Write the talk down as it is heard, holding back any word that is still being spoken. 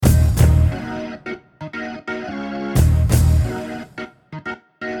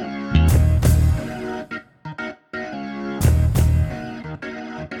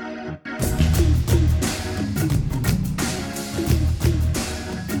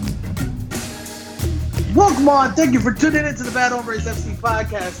Welcome on. Thank you for tuning into the Bad Hombres FC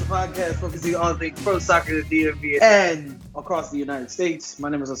podcast, the podcast focusing on things pro soccer, the DMV, and across the United States. My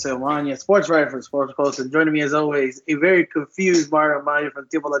name is Jose Alanya, sports writer for Sports Post, and joining me as always, a very confused Mario Maya from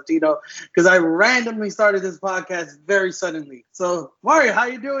Tipo Latino, because I randomly started this podcast very suddenly. So, Mario, how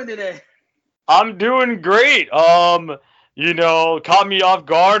you doing today? I'm doing great. Caught me off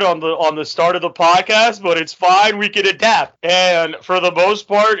guard on the start of the podcast, but it's fine. We can adapt. And for the most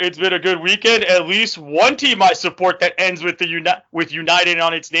part, it's been a good weekend. At least one team I support that ends with with United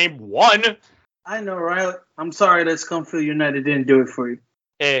on its name won. I know, right? I'm sorry that Scumfield United didn't do it for you.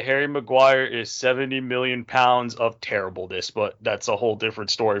 Hey, Harry Maguire is 70 million pounds of terribleness, but that's a whole different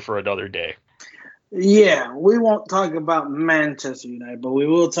story for another day. Yeah, we won't talk about Manchester United, but we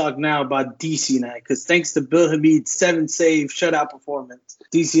will talk now about DC United, because thanks to Bill Hamid's 7-save shutout performance,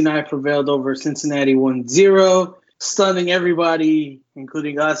 DC United prevailed over Cincinnati 1-0, stunning everybody,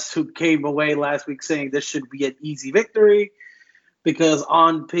 including us, who came away last week saying this should be an easy victory, because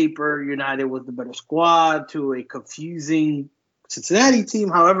on paper, United was the better squad to a confusing Cincinnati team.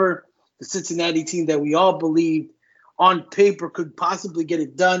 However, the Cincinnati team that we all believed on paper could possibly get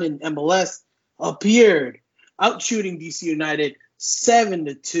it done in MLS appeared, outshooting DC United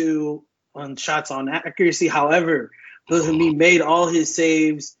 7-2 on shots on accuracy. However, Hamid made all his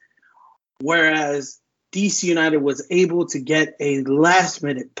saves, whereas DC United was able to get a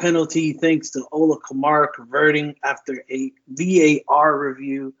last-minute penalty thanks to Ola Kamara converting after a VAR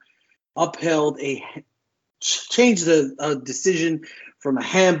review changed the decision from a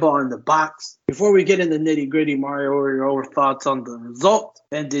handball in the box. Before we get into nitty-gritty, Mario, what are your thoughts on the result?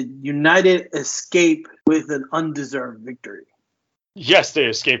 And did United escape with an undeserved victory? Yes, they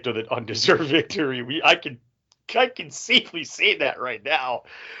escaped with an undeserved victory. I can safely say that right now,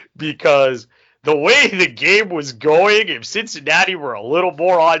 because the way the game was going, if Cincinnati were a little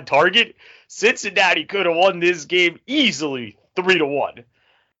more on target, Cincinnati could have won this game easily 3-1.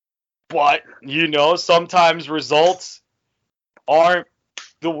 But, sometimes results aren't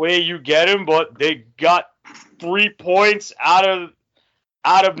the way you get them, but they got 3 points out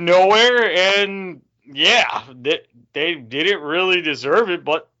of nowhere, and yeah, they didn't really deserve it,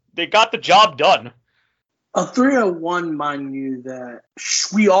 but they got the job done. A 3-1, mind you, that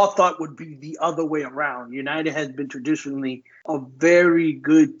we all thought would be the other way around. United has been traditionally a very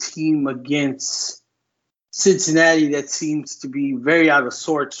good team against Cincinnati that seems to be very out of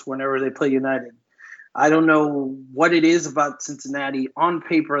sorts whenever they play United. I don't know what it is about Cincinnati. On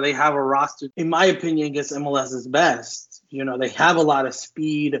paper, they have a roster, in my opinion, against MLS's best. They have a lot of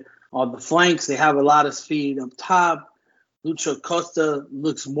speed on the flanks. They have a lot of speed up top. Lucho Costa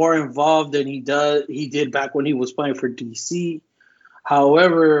looks more involved than he did back when he was playing for DC.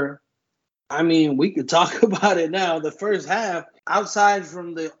 However, we could talk about it now. The first half, outside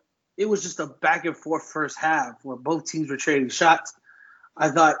from it was just a back and forth first half where both teams were trading shots. I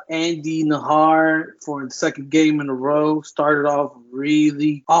thought Andy Nahar, for the second game in a row, started off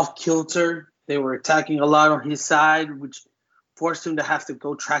really off kilter. They were attacking a lot on his side, which forced him to have to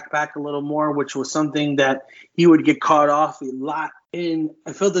go track back a little more, which was something that he would get caught off a lot. And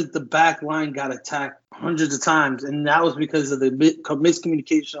I felt like the back line got attacked hundreds of times, and that was because of the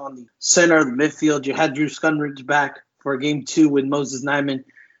miscommunication on the center of the midfield. You had Drew Skunridge back for game 2 with Moses Nyman.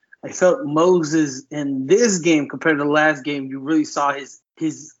 I felt Moses in this game compared to the last game, you really saw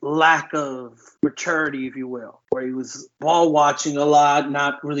his lack of maturity, if you will, where he was ball watching a lot,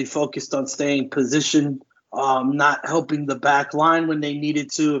 not really focused on staying positioned, not helping the back line when they needed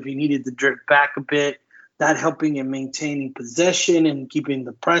to, if he needed to drift back a bit, not helping in maintaining possession and keeping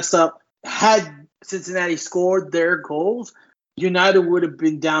the press up. Had Cincinnati scored their goals, United would have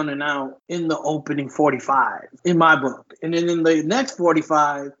been down and out in the opening 45, in my book. And then in the next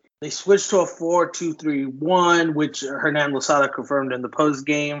 45, they switched to a 4-2-3-1, which Hernan Losada confirmed in the post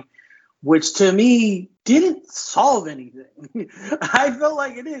game, which to me didn't solve anything. I felt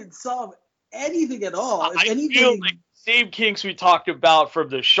like it didn't solve anything at all. I feel like the same kinks we talked about from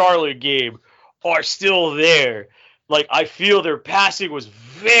the Charlotte game are still there. Like, I feel their passing was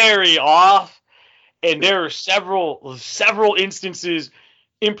very off, and there are several instances,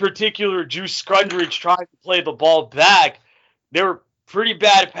 in particular, Drew Skunridge trying to play the ball back. There were pretty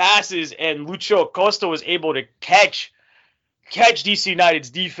bad passes, and Lucho Acosta was able to catch DC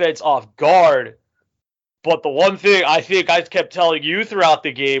United's defense off guard. But the one thing I think I kept telling you throughout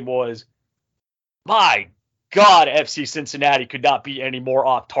the game was, my God, FC Cincinnati could not be any more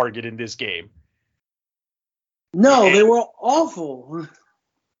off target in this game. No, they were awful.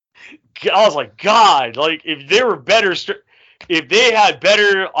 I was like, God, like if they were better, if they had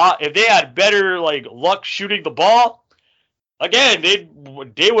better like luck shooting the ball, again, they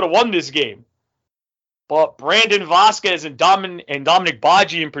would have won this game. But Brandon Vasquez and Dominic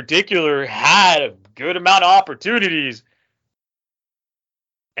Baji in particular had a good amount of opportunities,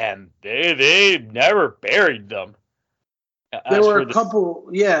 and they never buried them. There were a couple,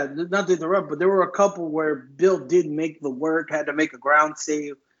 not to interrupt, but there were a couple where Bill did make the work, had to make a ground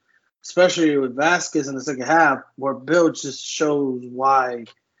save, especially with Vasquez in the second half, where Bill just shows why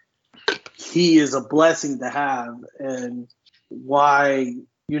he is a blessing to have and why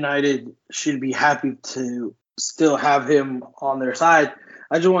United should be happy to still have him on their side.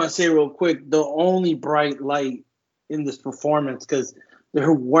 I just want to say real quick, the only bright light in this performance, because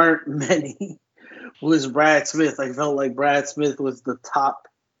there weren't many, was Brad Smith. I felt like Brad Smith was the top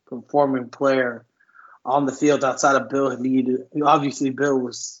performing player on the field outside of Bill Hamid. Obviously, Bill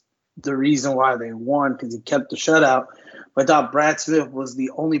was the reason why they won because he kept the shutout. But I thought Brad Smith was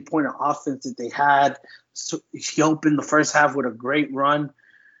the only point of offense that they had. So he opened the first half with a great run.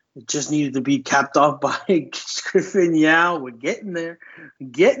 It just needed to be capped off by Griffin Yao. We're getting there.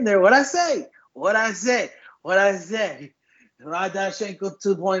 What'd I say? Radashenko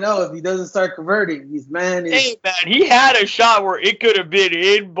 2.0, if he doesn't start converting, Hey, man, he had a shot where it could have been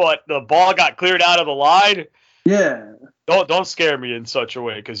in, but the ball got cleared out of the line. Yeah. Don't scare me in such a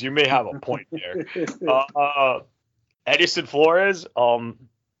way, because you may have a point there. Edison Flores,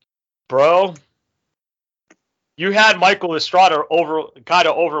 bro, you had Michael Estrada kind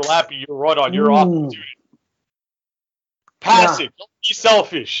of overlapping your run on your opportunity. Pass it. Don't be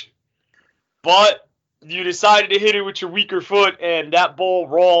selfish. But you decided to hit it with your weaker foot, and that ball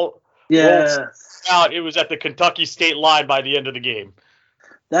rolled out. It was at the Kentucky state line by the end of the game.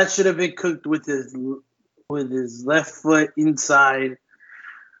 That should have been cooked with his left foot inside.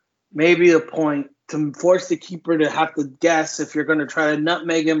 Maybe a point to force the keeper to have to guess if you're going to try to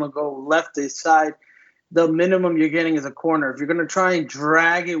nutmeg him or go left to his side. The minimum you're getting is a corner. If you're going to try and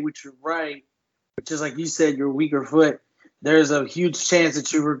drag it with your right, which is like you said, your weaker foot, there's a huge chance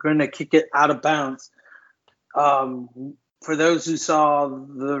that you were going to kick it out of bounds. For those who saw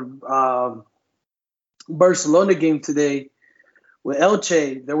the Barcelona game today with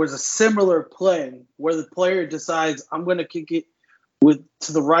Elche, there was a similar play where the player decides, I'm going to kick it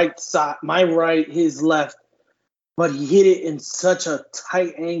to the right side, my right, his left, but he hit it in such a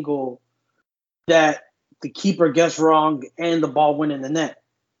tight angle that the keeper guessed wrong and the ball went in the net.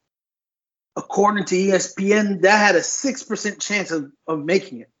 According to ESPN, that had a 6% chance of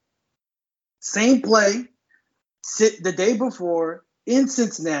making it. Same play, the day before in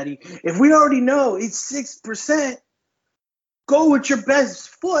Cincinnati. If we already know it's 6%, go with your best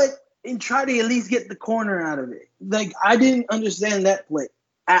foot and try to at least get the corner out of it. Like, I didn't understand that play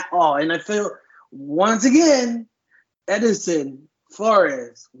at all. And I feel, once again, Edison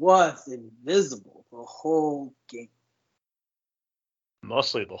Flores was invisible the whole game.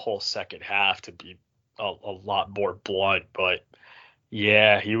 Mostly the whole second half, to be a lot more blunt. But,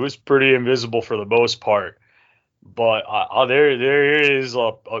 yeah, he was pretty invisible for the most part. But there is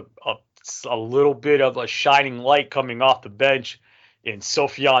a little bit of a shining light coming off the bench in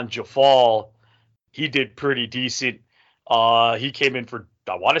Sofiane Jafal. He did pretty decent. He came in for,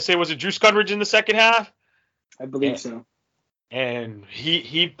 I want to say, was it Drew Scunridge in the second half? I believe so. And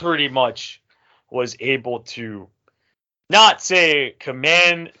he pretty much was able to not say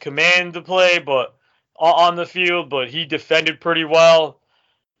command the play, but on the field, but he defended pretty well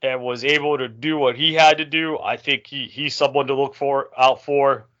and was able to do what he had to do. I think he's someone to look out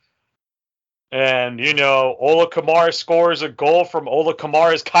for. And, Ola Kamara scores a goal from Ola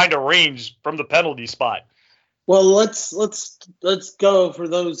Kamara's kind of range from the penalty spot. Well, let's go for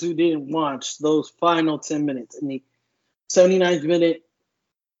those who didn't watch those final 10 minutes. In the 79th minute,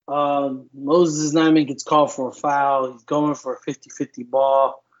 Moses Nyman gets called for a foul. He's going for a 50-50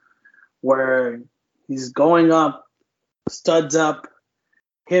 ball where he's going up, studs up.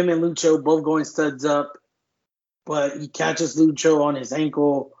 Him and Lucho both going studs up, but he catches Lucho on his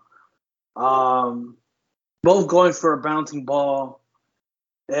ankle. Both going for a bouncing ball,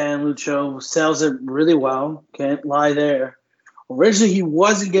 and Lucho sells it really well. Can't lie there. Originally, he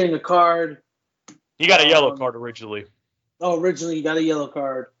wasn't getting a card. He got a yellow card originally. Originally he got a yellow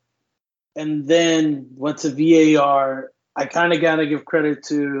card, and then went to VAR. I kind of got to give credit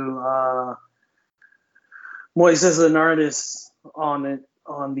to Moises Lenardis on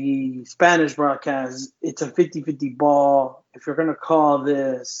the Spanish broadcast. It's a 50-50 ball. If you're going to call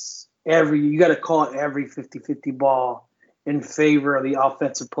this you got to call it every 50-50 ball in favor of the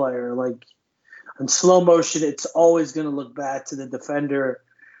offensive player. Like, in slow motion, it's always going to look bad to the defender.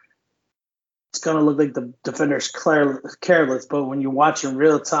 it's going to look like the defender's careless, but when you watch in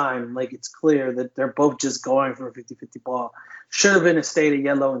real time, like it's clear that they're both just going for a 50-50 ball. Should have been a state of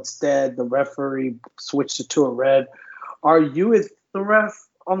yellow instead. The referee switched it to a red. Are you with the ref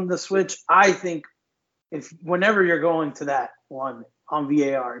on the switch? I think whenever you're going to that one on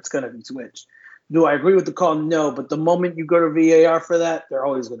VAR, it's going to be switched. Do I agree with the call? No, but the moment you go to VAR for that, they're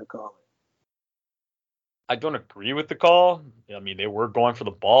always going to call it. I don't agree with the call. I mean, they were going for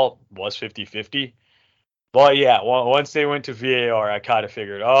the ball. It was 50-50. But yeah, once they went to VAR, I kind of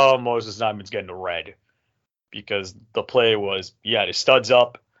figured, oh, Moses Nyman's getting a red. Because the play was, he had his studs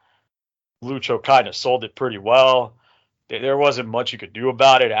up. Lucho kind of sold it pretty well. There wasn't much you could do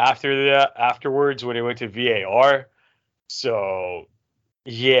about it afterwards when it went to VAR. So,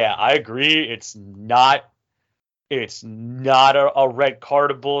 yeah, I agree. It's not a red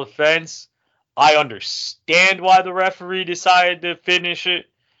cardable offense. I understand why the referee decided to finish it,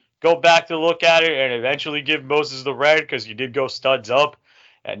 go back to look at it, and eventually give Moses the red because you did go studs up.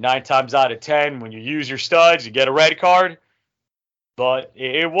 And 9 times out of 10, when you use your studs, you get a red card. But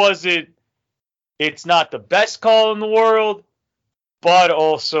it's not the best call in the world, but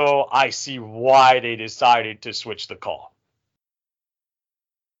also I see why they decided to switch the call.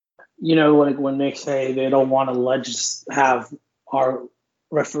 You know, like when they say they don't want to just have our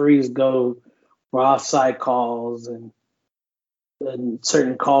referees go for offside calls and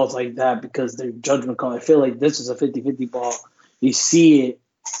certain calls like that because they're judgment call. I feel like this is a 50-50 ball. You see it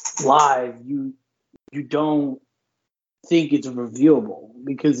live, you don't think it's reviewable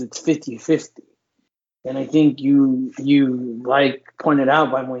because it's 50-50. And I think you like pointed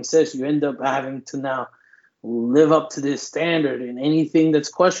out by Moises, you end up having to now live up to this standard, and anything that's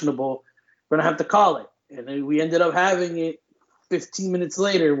questionable, we're going to have to call it. And then we ended up having it 15 minutes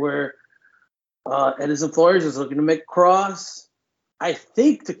later where Edison Flores was looking to make a cross, I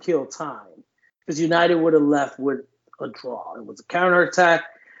think to kill time, because United would have left with a draw. It was a counterattack,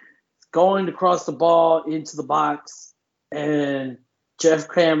 going to cross the ball into the box, and Jeff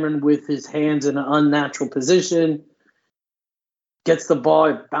Cameron, with his hands in an unnatural position, gets the ball.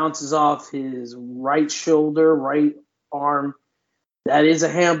 It bounces off his right shoulder, right arm. That is a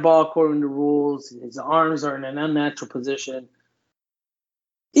handball according to rules. His arms are in an unnatural position.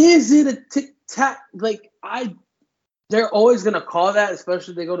 Is it a tic-tac? They're always going to call that,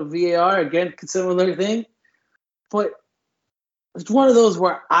 especially if they go to VAR. Again, similar thing. But it's one of those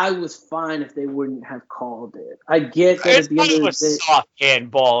where I was fine if they wouldn't have called it. I get that it's at the end of the day. Soft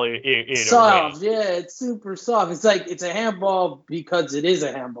handball in soft, yeah, it's super soft. It's like it's a handball because it is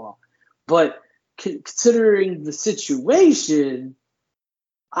a handball. But considering the situation,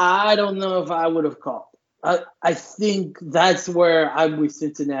 I don't know if I would have called. I think that's where I'm with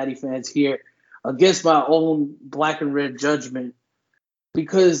Cincinnati fans here against my own black and red judgment.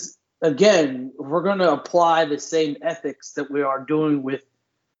 Because, again, we're going to apply the same ethics that we are doing with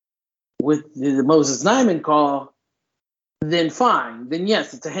the Moses Nyman call, then fine. Then,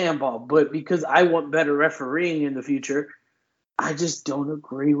 yes, it's a handball. But because I want better refereeing in the future, I just don't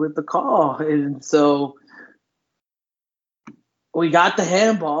agree with the call. And so we got the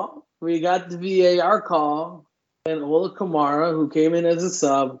handball. We got the VAR call. And Ola Kamara, who came in as a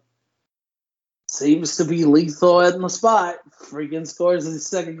sub, seems to be lethal on the spot. Freaking scores his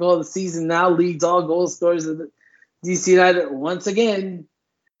second goal of the season. Now leads all goal scorers of the DC United once again.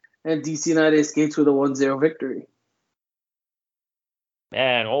 And DC United escapes with a 1-0 victory.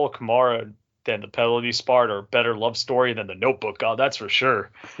 Man, Ola Kamara and the penalty spot are a better love story than the Notebook. Oh, that's for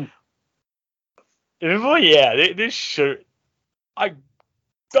sure. Well, yeah, this should.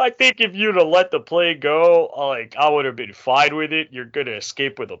 I think if you'd have let the play go, I would have been fine with it. You're going to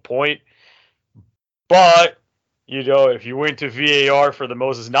escape with a point. But, if you went to VAR for the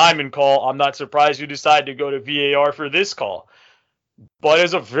Moses Nyman call, I'm not surprised you decided to go to VAR for this call. But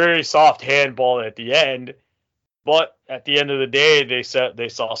it's a very soft handball at the end. But at the end of the day, they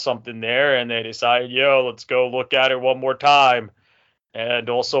saw something there, and they decided, let's go look at it one more time. And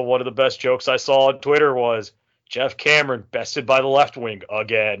also, one of the best jokes I saw on Twitter was, Jeff Cameron bested by the left wing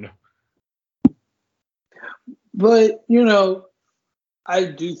again. But, I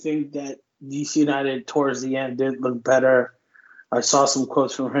do think that DC United towards the end did look better. I saw some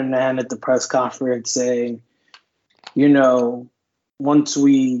quotes from Hernan at the press conference saying, once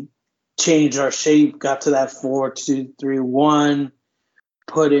we changed our shape, got to that 4-2-3-1,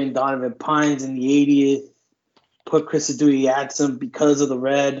 put in Donovan Pines in the 80th, put Chris Adui-Atson because of the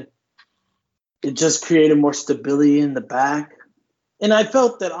red. It just created more stability in the back. And I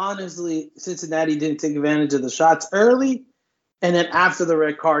felt that, honestly, Cincinnati didn't take advantage of the shots early. And then after the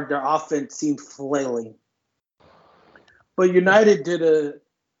red card, their offense seemed flailing. But United did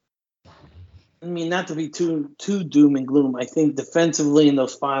I mean, not to be too doom and gloom. I think defensively in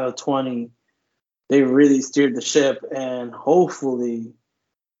those final 20, they really steered the ship, and hopefully,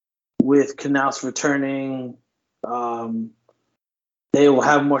 with Knaus returning, they will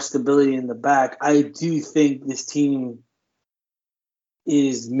have more stability in the back. I do think this team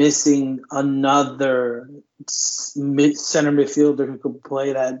is missing another center midfielder who could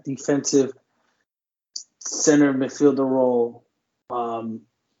play that defensive center midfielder role.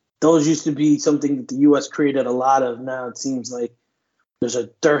 Those used to be something that the U.S. created a lot of. Now it seems like there's a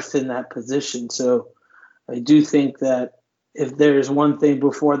dearth in that position. So I do think that if there's one thing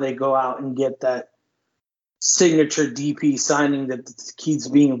before they go out and get that signature DP signing that keeps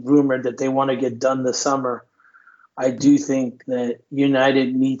being rumored that they want to get done this summer, I do think that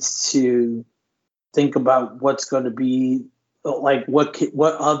United needs to think about what's going to be like what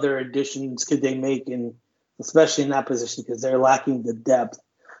other additions could they make, and especially in that position because they're lacking the depth.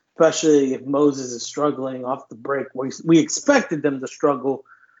 Especially if Moses is struggling off the break. We expected them to struggle.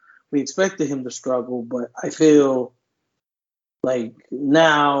 We expected him to struggle, but I feel like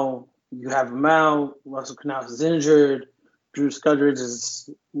now you have him out. Russell Knaus is injured. Drew Scudridge is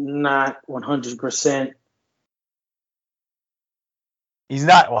not 100%. He's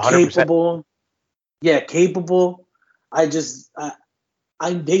not 100% capable. Yeah, capable. They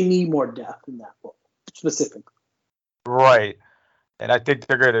need more depth in that role, specifically. right. And I think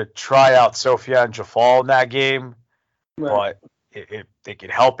they're going to try out Sofiane Jafal in that game. Right. But if they can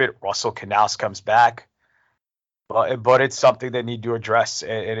help it, Russell Knaus comes back. But it's something they need to address,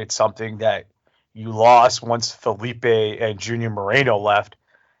 and it's something that you lost once Felipe and Junior Moreno left,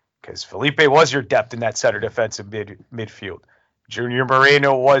 because Felipe was your depth in that center defensive midfield. Junior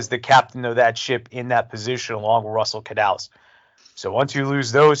Moreno was the captain of that ship in that position along with Russell Knaus. So once you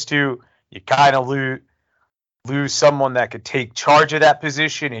lose those two, you kind of lose someone that could take charge of that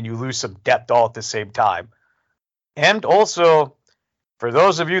position, and you lose some depth all at the same time. And also, for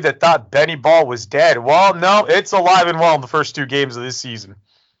those of you that thought Benny Ball was dead, well, no, it's alive and well in the first two games of this season.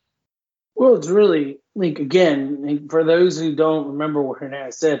 Well, it's really, again, for those who don't remember what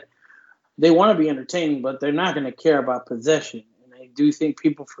Hernandez said, they want to be entertaining, but they're not going to care about possession. And I do think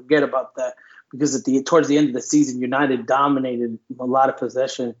people forget about that because towards the end of the season, United dominated a lot of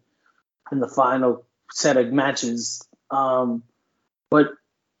possession in the final set of matches. But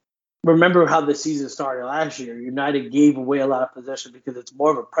remember how the season started last year. United gave away a lot of possession because it's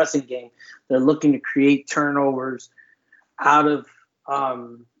more of a pressing game. They're looking to create turnovers out of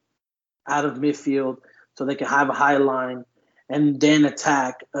midfield so they can have a high line and then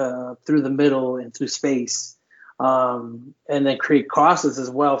attack through the middle and through space, and then create crosses as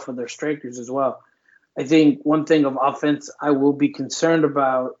well for their strikers as well. I think one thing of offense I will be concerned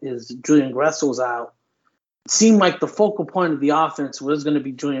about is Julian Gressel's out. It seemed like the focal point of the offense was going to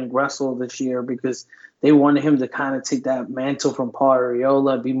be Julian Gressel this year because they wanted him to kind of take that mantle from Paul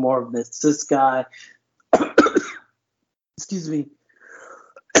Arriola, be more of the assist guy. Excuse me.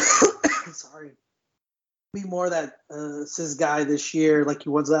 Sorry. Be more of that assist guy this year like he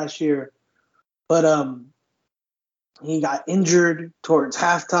was last year. But he got injured towards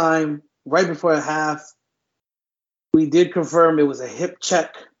halftime, right before the half. We did confirm it was a hip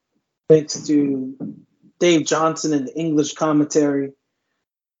check thanks to Dave Johnson and the English commentary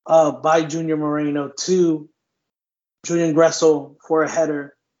by Junior Moreno to Julian Gressel for a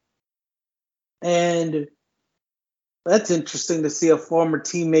header. And that's interesting to see a former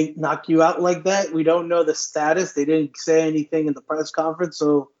teammate knock you out like that. We don't know the status. They didn't say anything in the press conference.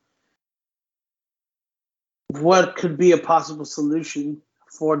 So what could be a possible solution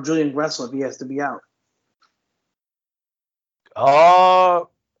for Julian Gressel if he has to be out?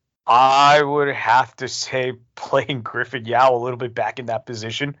 I would have to say playing Griffin Yao a little bit back in that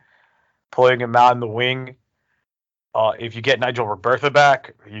position, pulling him out in the wing. If you get Nigel Robertha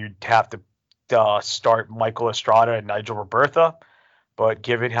back, you'd have to start Michael Estrada and Nigel Robertha. But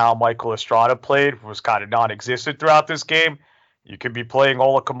given how Michael Estrada played, was kind of non-existent throughout this game, you could be playing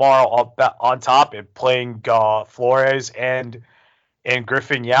Ola Kamara on top and playing Flores and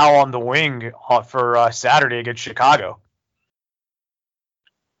Griffin Yao on the wing for Saturday against Chicago.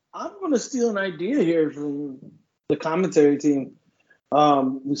 I'm going to steal an idea here from the commentary team.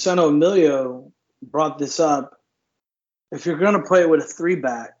 Luciano Emilio brought this up. If you're going to play with a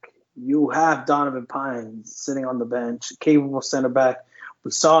 3-back, you have Donovan Pines sitting on the bench, capable center back.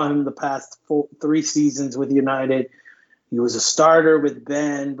 We saw him the past 3 seasons with United. He was a starter with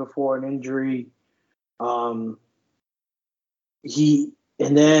Ben before an injury. He's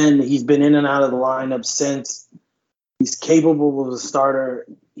been in and out of the lineup since. He's capable of a starter.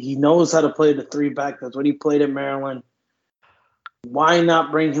 He knows how to play the 3-back. That's what he played at Maryland. Why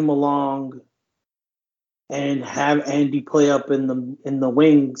not bring him along and have Andy play up in the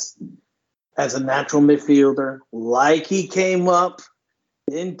wings as a natural midfielder, like he came up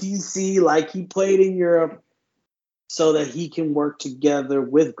in DC, like he played in Europe, so that he can work together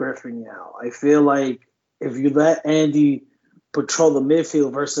with Griffin now. I feel like if you let Andy patrol the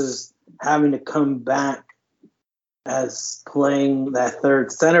midfield versus having to come back as playing that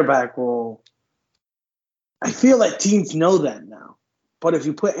third center back role, I feel like teams know that now. But if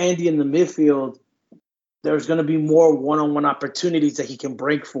you put Andy in the midfield, there's going to be more one-on-one opportunities that he can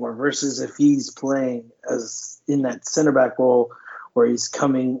break for versus if he's playing as in that center back role where he's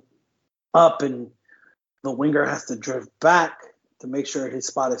coming up and the winger has to drift back to make sure his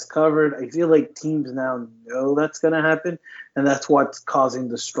spot is covered. I feel like teams now know that's going to happen, and that's what's causing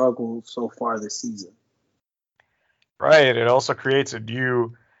the struggle so far this season. Right. It also creates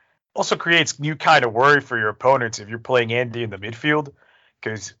new kind of worry for your opponents if you're playing Andy in the midfield,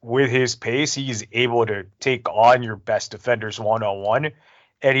 because with his pace, he's able to take on your best defenders one-on-one,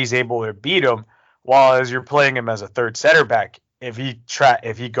 and he's able to beat them. While as you're playing him as a third center back, if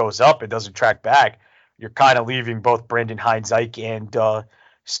he goes up and doesn't track back, you're kind of leaving both Brendan Hines-Ike and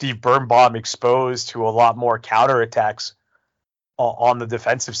Steve Birnbaum exposed to a lot more counterattacks on the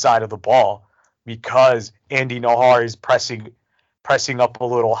defensive side of the ball, because Andy Nahar is pressing up a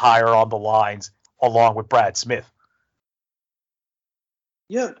little higher on the lines along with Brad Smith.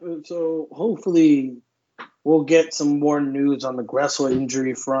 Yeah, so hopefully we'll get some more news on the Gressel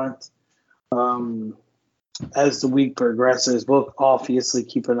injury front as the week progresses. We'll obviously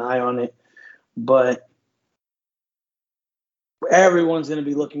keep an eye on it, but everyone's going to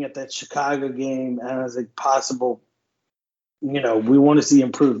be looking at that Chicago game as a possible, we want to see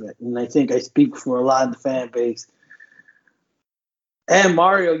improvement. And I think I speak for a lot of the fan base. And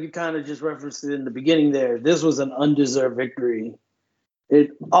Mario, you kind of just referenced it in the beginning there. This was an undeserved victory.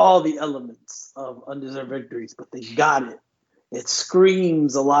 All the elements of undeserved victories, but they got it. It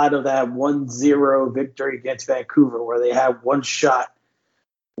screams a lot of that 1-0 victory against Vancouver where they had one shot,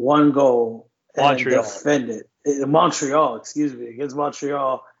 one goal, and defended. Montreal, against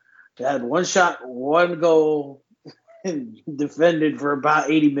Montreal. They had one shot, one goal, and defended for about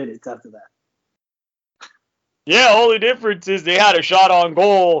 80 minutes after that. Yeah, only difference is they had a shot on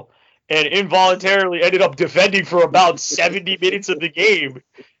goal and involuntarily ended up defending for about 70 minutes of the game.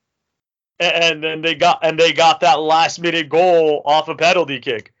 And then they got that last minute goal off a penalty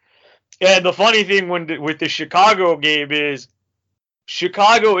kick. And the funny thing with the Chicago game is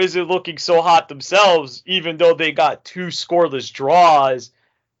Chicago isn't looking so hot themselves, even though they got 2 scoreless draws.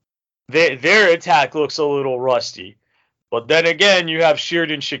 Their attack looks a little rusty. But then again, you have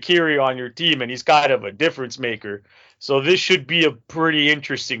Sheridan Shaqiri on your team, and he's kind of a difference maker. So this should be a pretty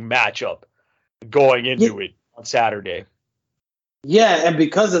interesting matchup going into it on Saturday. Yeah, and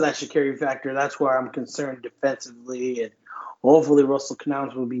because of that Shaqiri factor, that's where I'm concerned defensively. And hopefully Russell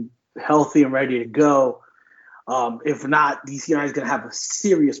Canals will be healthy and ready to go. If not, DC United is going to have a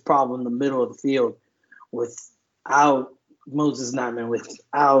serious problem in the middle of the field without Moses Notman,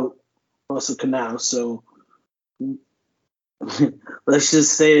 without Russell Canals. So let's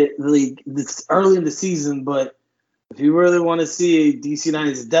just say it's early in the season, but if you really want to see DC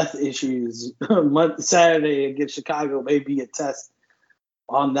United's death issues, Saturday against Chicago may be a test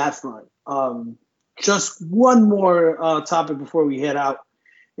on that front. Just one more topic before we head out,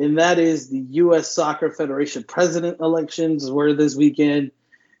 and that is the U.S. Soccer Federation president elections were this weekend,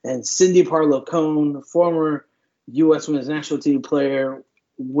 and Cindy Parlow-Cone, former U.S. Women's National Team player,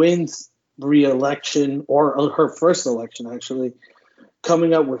 wins re-election, or her first election, actually,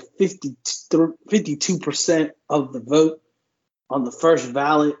 coming up with 52% of the vote on the first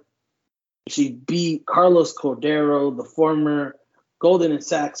ballot. She beat Carlos Cordero, the former Golden and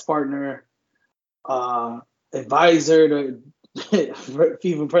Sachs partner, advisor to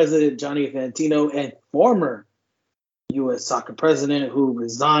FIFA president Gianni Infantino, and former U.S. soccer president who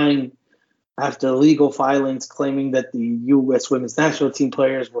resigned after legal filings claiming that the U.S. women's national team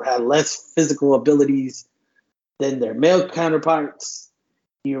players had less physical abilities than their male counterparts.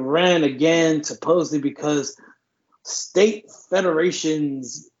 He ran again, supposedly because state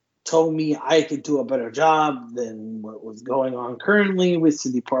federations told me I could do a better job than what was going on currently with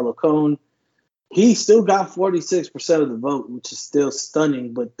Cindy Parlow-Cone. He still got 46% of the vote, which is still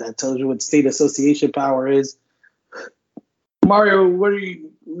stunning, but that tells you what state association power is. Mario, what are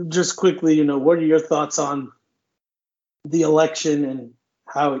your thoughts on the election and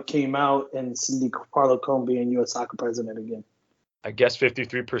how it came out and Cindy Parlow-Cone being U.S. soccer president again? I guess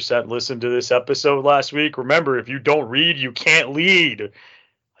 53% listened to this episode last week. Remember, if you don't read, you can't lead.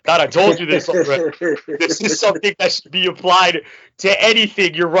 thought I told you this already. This is something that should be applied to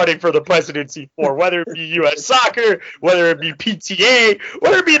anything you're running for the presidency for, whether it be U.S. Soccer, whether it be PTA,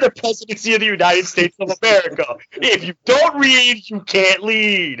 whether it be the presidency of the United States of America. If you don't read, you can't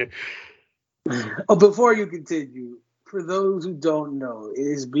lead. Oh, before you continue, for those who don't know, it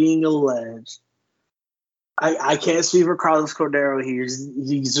is being alleged. I can't speak for Carlos Cordero here.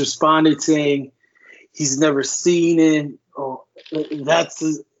 He's responded saying he's never seen it.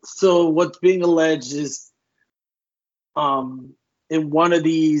 So what's being alleged is in one of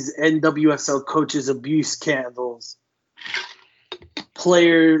these NWSL coaches abuse scandals,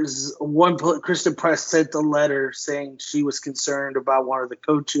 Kristen Press sent a letter saying she was concerned about one of the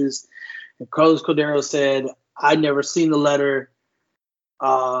coaches, and Carlos Cordero said, "I'd never seen the letter,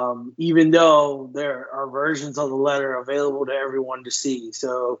 even though there are versions of the letter available to everyone to see."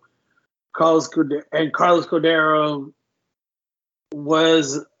 So Carlos Cordero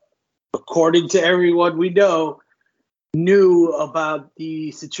was, according to everyone we know, knew about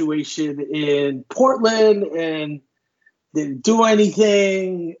the situation in Portland and didn't do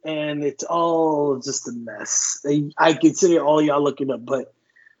anything, and it's all just a mess. I consider all y'all looking up, but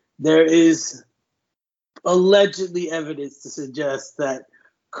there is allegedly evidence to suggest that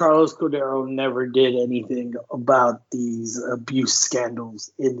Carlos Cordero never did anything about these abuse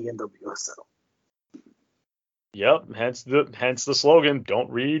scandals in the NWSL. Yep, hence the slogan: don't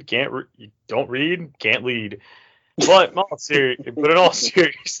read, can't lead. But in all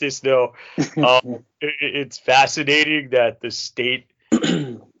seriousness, though, it's fascinating that the states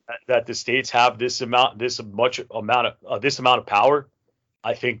have this amount of power.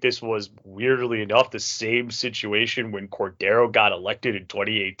 I think this was, weirdly enough, the same situation when Cordero got elected in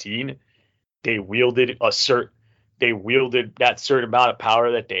 2018. They wielded that certain amount of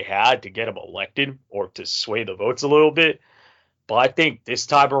power that they had to get him elected or to sway the votes a little bit. But I think this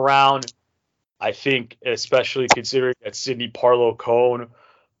time around, especially considering that Sidney Parlow-Cohn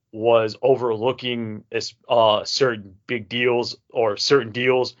was overlooking certain big deals or certain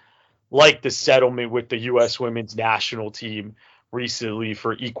deals like the settlement with the U.S. women's national team recently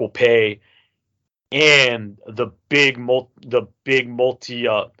for equal pay, and the big deal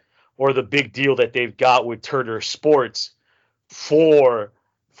that they've got with Turner Sports for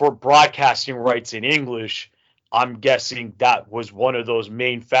broadcasting rights in English. I'm guessing that was one of those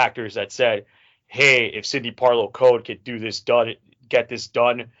main factors that said, hey, if Sidney Parlow-Cohn could get this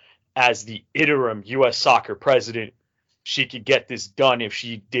done as the interim U.S. Soccer president, she could get this done if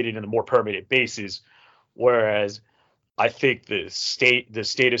she did it on a more permanent basis. Whereas I think the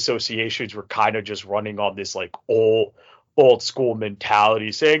state associations were kind of just running on this like old school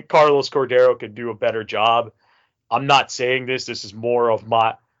mentality, saying Carlos Cordero could do a better job. I'm not saying this. This is more of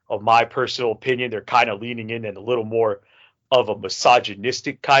my personal opinion. They're kind of leaning in and a little more of a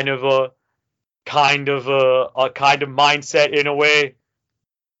misogynistic kind of mindset in a way.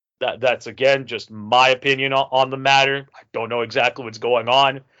 That's again just my opinion on the matter. I don't know exactly what's going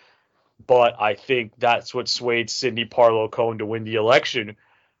on, but I think that's what swayed Sidney Parlow-Cohn to win the election,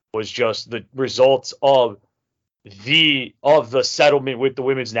 was just the results of the settlement with the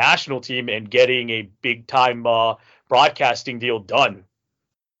women's national team and getting a big time broadcasting deal done.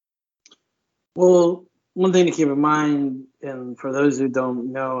 Well, one thing to keep in mind, and for those who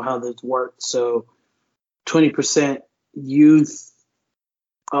don't know how this works, so 20% youth,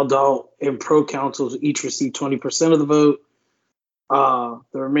 adult, and pro councils each receive 20% of the vote.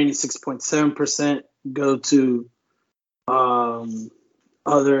 The remaining 6.7% go to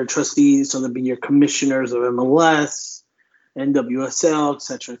other trustees, so there'll be your commissioners of MLS, NWSL,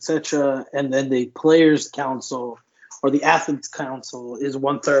 et cetera, and then the Players Council or the Athletes Council is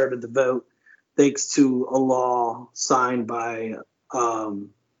 1/3 of the vote, thanks to a law signed by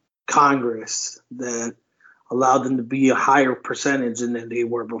Congress that allowed them to be a higher percentage than they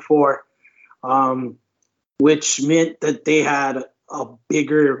were before, which meant that they had a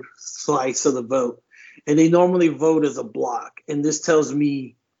bigger slice of the vote. And they normally vote as a block. And this tells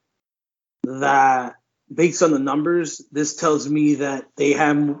me that, based on the numbers, this tells me that they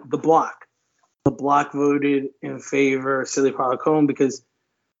have the block. The block voted in favor of Sidney Parlow-Cohn because,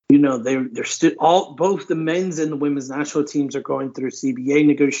 they're still both the men's and the women's national teams are going through CBA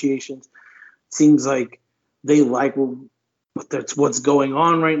negotiations. Seems like they like what's going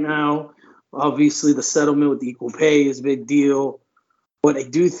on right now. Obviously, the settlement with the equal pay is a big deal. But I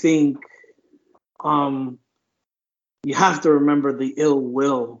do think you have to remember the ill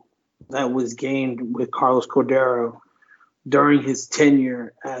will that was gained with Carlos Cordero during his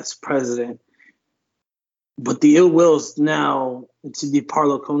tenure as president. But the ill will is now in Sidney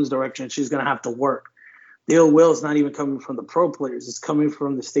Parlow-Cohn's direction. She's going to have to work. ill will is not even coming from the pro players. It's coming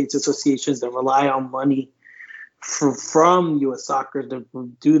from the states associations that rely on money from U.S. Soccer to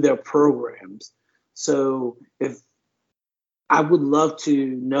do their programs. So if I would love to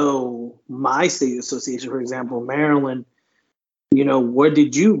know my state association, for example, Maryland, where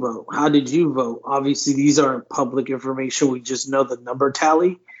did you vote? How did you vote? Obviously, these aren't public information. We just know the number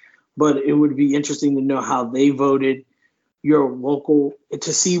tally, but it would be interesting to know how they voted, your local,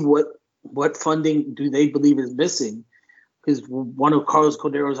 to see what funding do they believe is missing. Because one of Carlos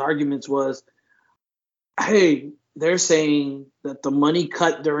Cordero's arguments was, hey, they're saying that the money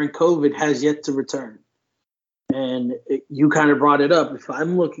cut during COVID has yet to return. And you kind of brought it up. If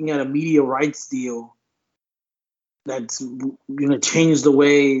I'm looking at a media rights deal that's going to change the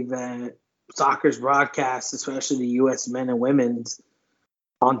way that soccer's broadcast, especially the U.S. men and women's,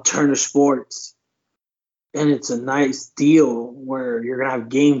 on Turner Sports, and it's a nice deal where you're going to have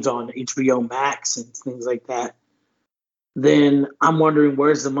games on HBO Max and things like that, then I'm wondering,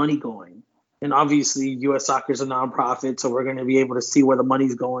 where's the money going? And obviously, U.S. Soccer is a nonprofit, so we're going to be able to see where the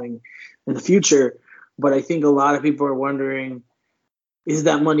money's going in the future. But I think a lot of people are wondering, is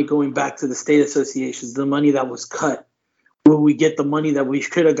that money going back to the state associations, the money that was cut? Will we get the money that we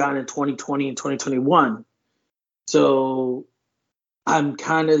could have gotten in 2020 and 2021? So I'm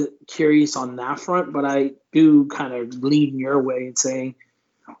kind of curious on that front, but I do kind of lean your way in saying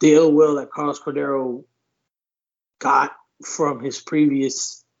the ill will that Carlos Cordero got from his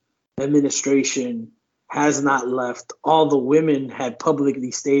previous administration has not left. All the women had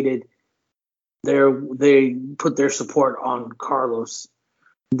publicly stated they put their support on Carlos.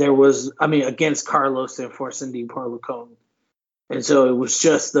 Against Carlos and for Cindy Parlacone. And so it was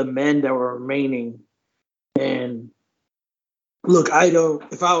just the men that were remaining. And look,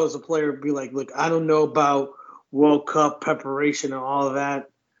 if I was a player, I'd be like, look, I don't know about World Cup preparation and all of that,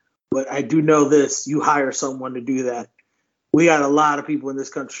 but I do know this: you hire someone to do that. We got a lot of people in this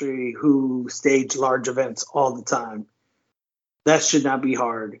country who stage large events all the time. That should not be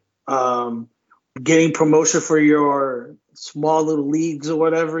hard. Getting promotion for your small little leagues or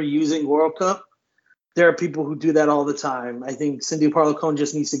whatever using World Cup, there are people who do that all the time. I think Cindy Parlacone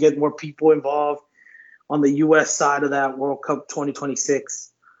just needs to get more people involved on the U.S. side of that World Cup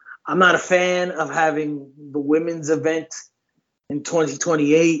 2026. I'm not a fan of having the women's event in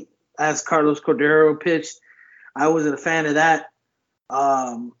 2028 as Carlos Cordero pitched. I wasn't a fan of that.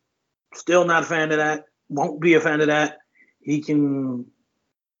 Still not a fan of that. Won't be a fan of that. He can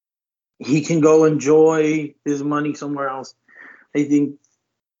go enjoy his money somewhere else. I think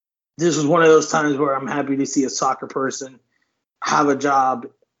this was one of those times where I'm happy to see a soccer person have a job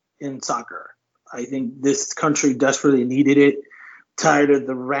in soccer. I think this country desperately needed it. Tired of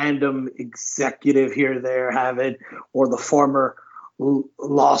the random executive here or there have it, or the former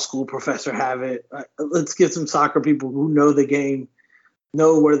law school professor have it. Let's get some soccer people who know the game,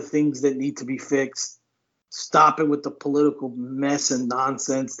 know where the things that need to be fixed. Stop it with the political mess and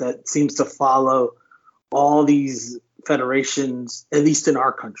nonsense that seems to follow all these federations, at least in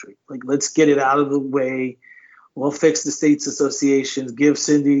our country. Like, let's get it out of the way. We'll fix the states associations. Give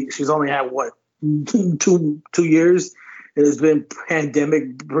Cindy, she's only had two years. It has been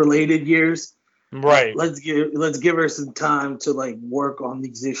pandemic related years. Right. Let's give her some time to work on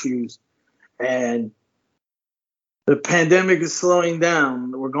these issues. And the pandemic is slowing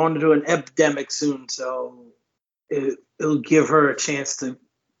down. We're going to do an epidemic soon, so it'll give her a chance to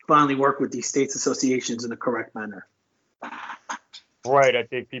finally work with these states associations in a correct manner. Right. I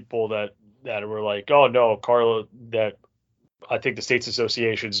think people that were like, oh no, Carla, that I think the states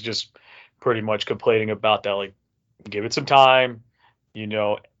associations just pretty much complaining about that. Like, give it some time.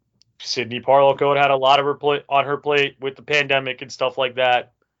 Sydney Parlacone had a lot of on her plate with the pandemic and stuff like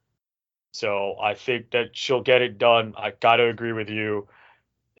that. So I think that she'll get it done. I got to agree with you.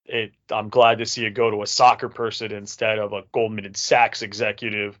 I'm glad to see it go to a soccer person instead of a Goldman Sachs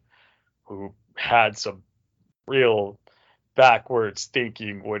executive who had some real backwards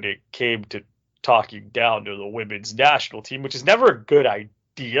thinking when it came to talking down to the women's national team, which is never a good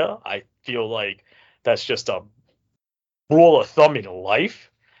idea. I feel like that's just a rule of thumb in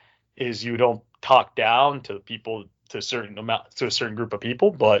life, is you don't talk down to people to a certain group of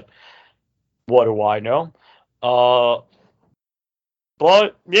people, but what do I know?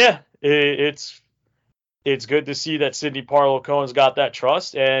 But yeah, it's good to see that Cindy Parlow-Cohen's got that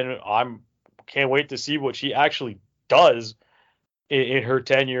trust, and can't wait to see what she actually does in her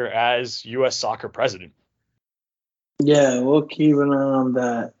tenure as U.S. soccer president. Yeah, we'll keep an eye on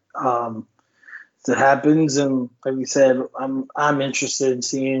that. If it happens, and like you said, I'm interested in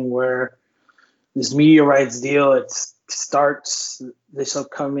seeing where this media rights deal starts. this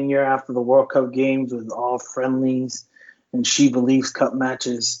upcoming year after the World Cup games with all friendlies and She Believes Cup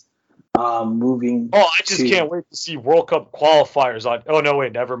matches moving. Oh, I just can't wait to see World Cup qualifiers on. Oh, no,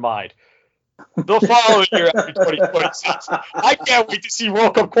 wait, never mind. The following year after 2026. I can't wait to see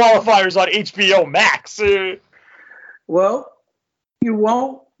World Cup qualifiers on HBO Max. Well, you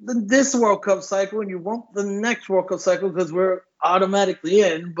won't this World Cup cycle, and you won't the next World Cup cycle because we're automatically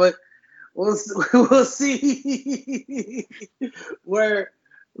in. But we'll see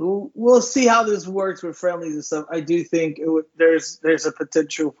we'll see how this works with friendlies and stuff. I do think there's a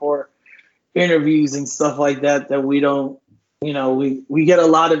potential for interviews and stuff like that we don't. We get a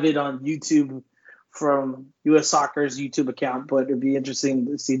lot of it on YouTube from U.S. Soccer's YouTube account, but it'd be interesting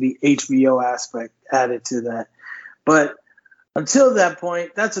to see the HBO aspect added to that. But until that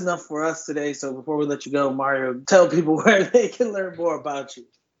point, that's enough for us today. So before we let you go, Mario, tell people where they can learn more about you.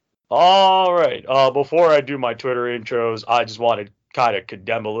 All right. Before I do my Twitter intros, I just want to kind of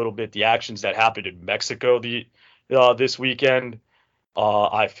condemn a little bit the actions that happened in Mexico this weekend.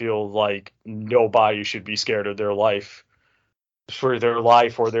 I feel like nobody should be scared of their life or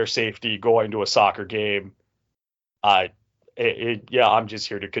their safety going to a soccer game. I'm just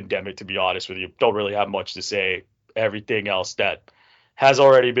here to condemn it, to be honest with you. Don't really have much to say. Everything else that has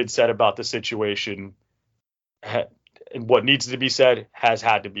already been said about the situation, what needs to be said has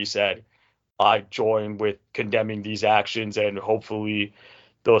had to be said. I join with condemning these actions, and hopefully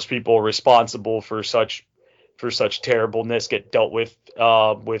those people responsible for such terribleness get dealt with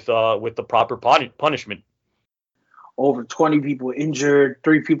the proper punishment. Over 20 people injured,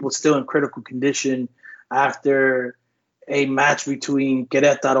 3 people still in critical condition after a match between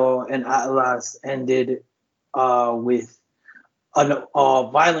Querétaro and Atlas ended with a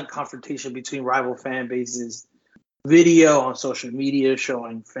violent confrontation between rival fan bases. Video on social media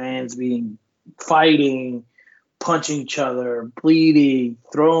showing fans fighting, punching each other, bleeding,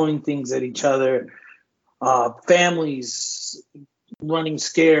 throwing things at each other, families running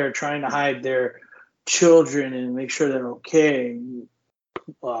scared, trying to hide their children and make sure they're okay.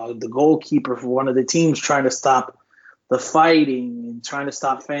 The goalkeeper for one of the teams trying to stop the fighting and trying to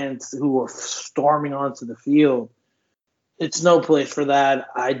stop fans who were storming onto the field. It's no place for that.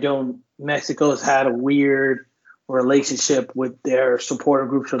 Mexico has had a weird relationship with their supporter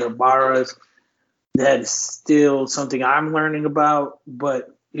groups or their barras. That is still something I'm learning about.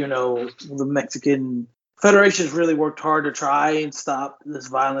 But, the Mexican Federation has really worked hard to try and stop this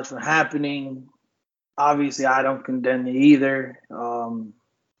violence from happening. Obviously, I don't condemn it either.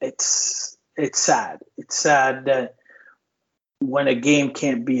 It's sad. It's sad that when a game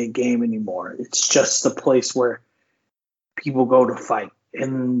can't be a game anymore, it's just a place where people go to fight.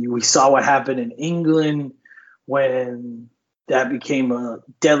 And we saw what happened in England when that became a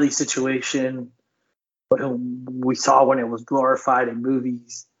deadly situation. We saw when it was glorified in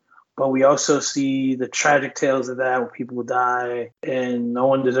movies. But we also see the tragic tales of that where people die and no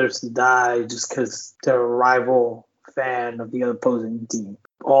one deserves to die just because they're a rival fan of the opposing team.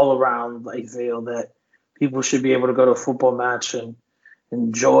 All around, I feel that people should be able to go to a football match and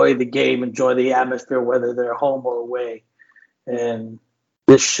enjoy the game, enjoy the atmosphere, whether they're home or away. And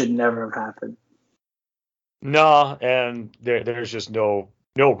this should never have happened. No, and there's just no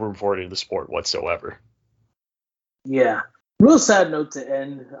room for it in the sport whatsoever. Yeah. Real sad note to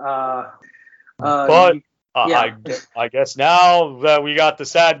end. I guess now that we got the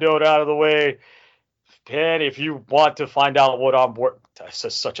sad note out of the way, and if you want to find out what I'm working,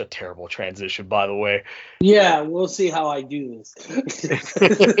 that's such a terrible transition, by the way. Yeah, we'll see how I do this.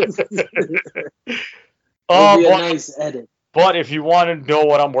 It'll be a nice edit. But if you want to know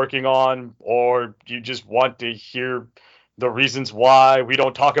what I'm working on, or you just want to hear the reasons why we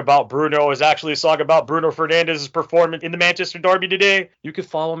don't talk about Bruno is actually a song about Bruno Fernandez's performance in the Manchester Derby today, you can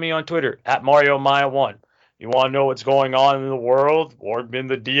follow me on Twitter at MarioMaya1. You want to know what's going on in the world or in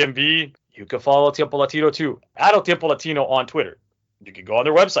the DMV, you can follow El Tiempo Latino too, at El Tiempo Latino on Twitter. You can go on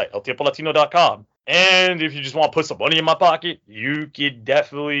their website, eltiempolatino.com. And if you just want to put some money in my pocket, you can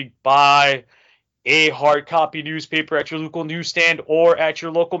definitely buy a hard copy newspaper at your local newsstand or at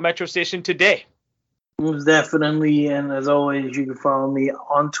your local metro station today. Most definitely, and as always, you can follow me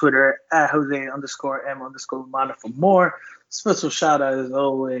on Twitter at Jose_M_Mana for more. Special shout out as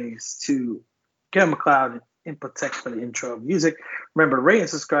always to Kevin McLeod and Inputech for the intro music. Remember to rate and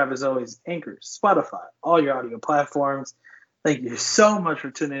subscribe as always, Anchor, Spotify, all your audio platforms. Thank you so much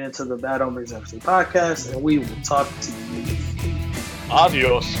for tuning into the Bad Hombres FC podcast, and we will talk to you.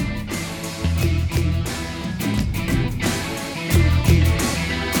 Adios.